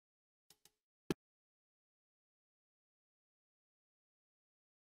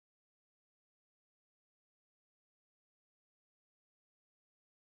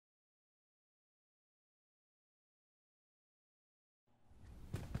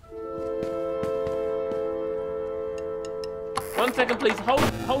1 second, please.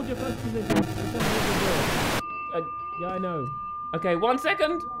 Hold your first position. Yeah, I know. Okay, 1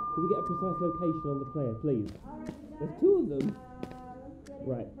 second. Can we get a precise location on the player, please? There's 2 of them.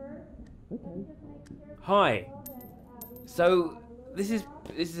 Right. Okay. Hi. So this is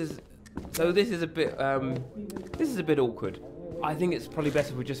a bit awkward. I think it's probably better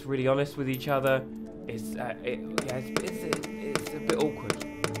if we're just really honest with each other. It's a bit awkward.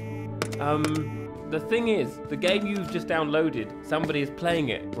 The thing is, the game you've just downloaded, somebody is playing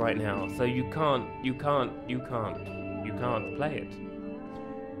it right now, so you can't play it.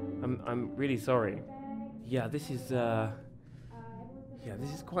 I'm really sorry. Yeah, this is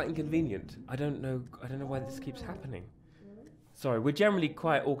quite inconvenient. I don't know why this keeps happening. Sorry, we're generally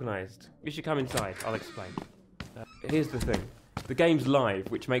quite organised. You should come inside. I'll explain. Here's the thing: the game's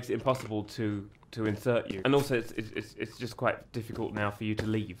live, which makes it impossible to insert you, and also it's just quite difficult now for you to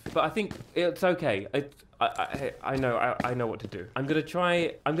leave. But I think it's okay. I know what to do. I'm gonna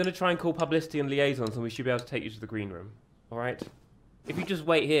try and call publicity and liaisons, and we should be able to take you to the green room. All right? If you just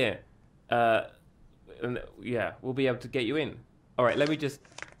wait here, and yeah, we'll be able to get you in. All right. Let me just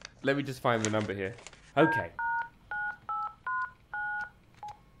find the number here. Okay.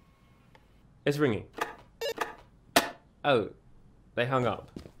 It's ringing. Oh, they hung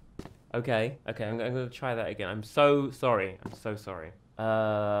up. Okay, I'm going to try that again. I'm so sorry. Okay,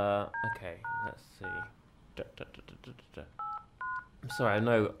 let's see. I'm sorry,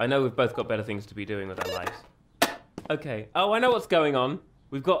 I know we've both got better things to be doing with our lives. Okay, oh, I know what's going on.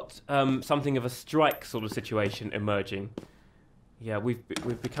 We've got something of a strike sort of situation emerging. Yeah, we've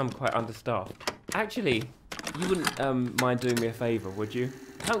become quite understaffed. Actually, you wouldn't mind doing me a favour, would you?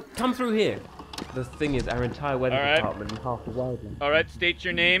 Come through here. The thing is, our entire weather department and half the wildlife. All right, state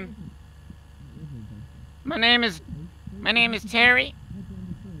your name. My name is Terry.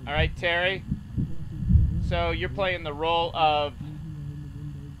 All right, Terry. So you're playing the role of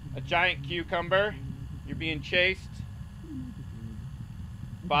a giant cucumber. You're being chased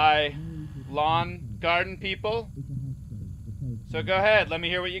by lawn garden people. So go ahead, let me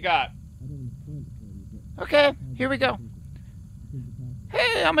hear what you got. Okay, here we go.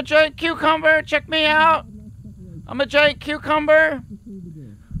 Hey, I'm a giant cucumber. Check me out. I'm a giant cucumber.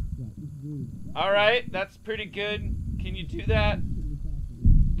 All right, that's pretty good. Can you do that?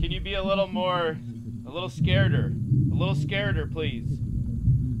 Can you be a little scareder? A little scareder, please.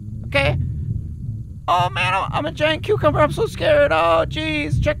 Okay. Oh man, I'm a giant cucumber. I'm so scared. Oh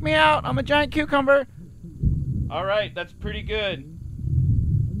jeez, check me out. I'm a giant cucumber. All right, that's pretty good.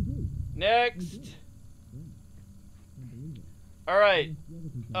 Next. All right.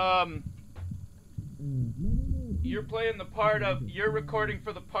 You're playing the part of. You're recording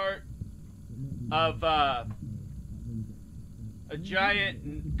for the part of a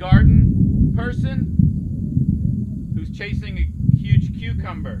giant garden person who's chasing a huge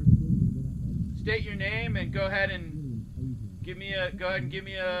cucumber. State your name and go ahead and give me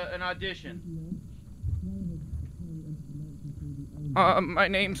an audition. My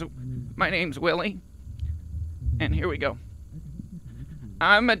name's Willie, and here we go.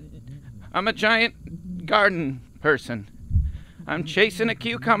 I'm a giant garden person. I'm chasing a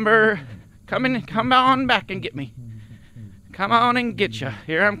cucumber. Come on back and get me. Come on and get ya.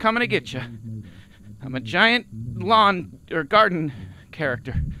 Here I'm coming to get ya. I'm a giant lawn or garden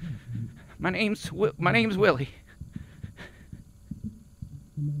character. My name's Willie.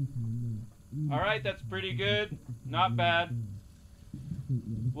 All right, that's pretty good. Not bad.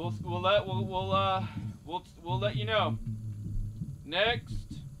 We'll let you know.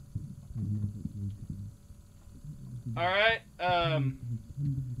 Next. All right.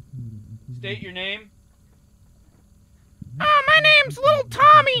 State your name. Oh, my name's Little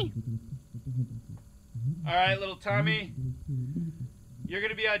Tommy. All right, Little Tommy. You're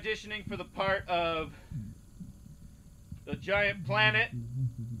gonna be auditioning for the part of the giant planet.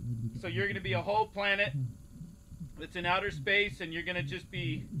 So you're gonna be a whole planet that's in outer space, and you're gonna just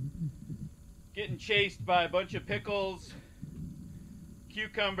be getting chased by a bunch of pickles,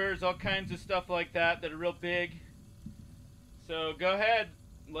 cucumbers, all kinds of stuff like that are real big. So go ahead,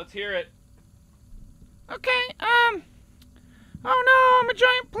 let's hear it. Okay, oh no, I'm a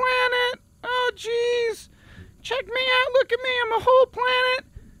giant planet. Oh jeez. Check me out, look at me, I'm a whole planet.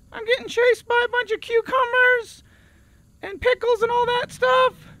 I'm getting chased by a bunch of cucumbers and pickles and all that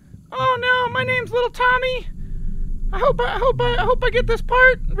stuff. Oh no, my name's Little Tommy. I hope I get this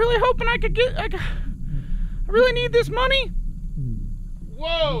part. Really hoping I really need this money.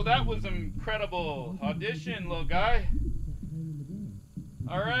 Whoa, that was an incredible audition, little guy.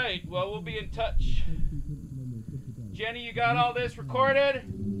 All right, well, we'll be in touch. Jenny, you got all this recorded?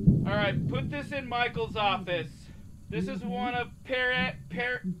 All right, put this in Michael's office. This is one of Perrier's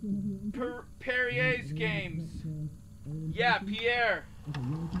games. Yeah, Pierre.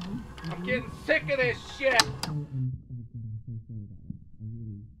 I'm getting sick of this shit.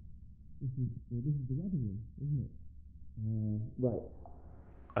 Right.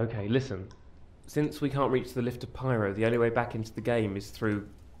 Okay, listen. Since we can't reach the lift of Pyro, the only way back into the game is through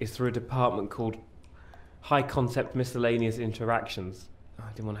a department called High Concept Miscellaneous Interactions. Oh, I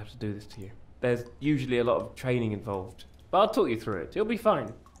didn't want to have to do this to you. There's usually a lot of training involved, but I'll talk you through it. You'll be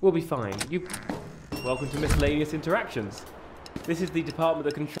fine. We'll be fine. Welcome to Miscellaneous Interactions. This is the department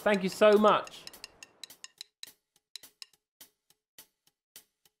that controls. Thank you so much.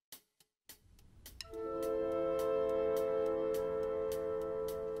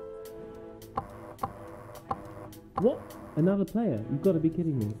 What? Another player? You've got to be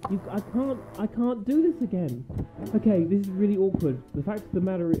kidding me. I can't do this again. Okay, this is really awkward. The fact of the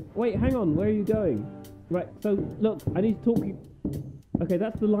matter is... Wait, hang on, where are you going? Right, so, look, I need to talk you... Okay,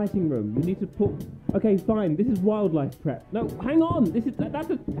 that's the lighting room. You need to put... Okay, fine, this is wildlife prep. No, hang on,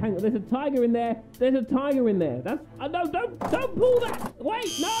 hang on, there's a tiger in there. There's a tiger in there. That's... no, don't pull that!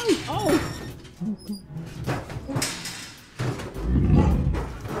 Wait, no! Oh! Oh, God.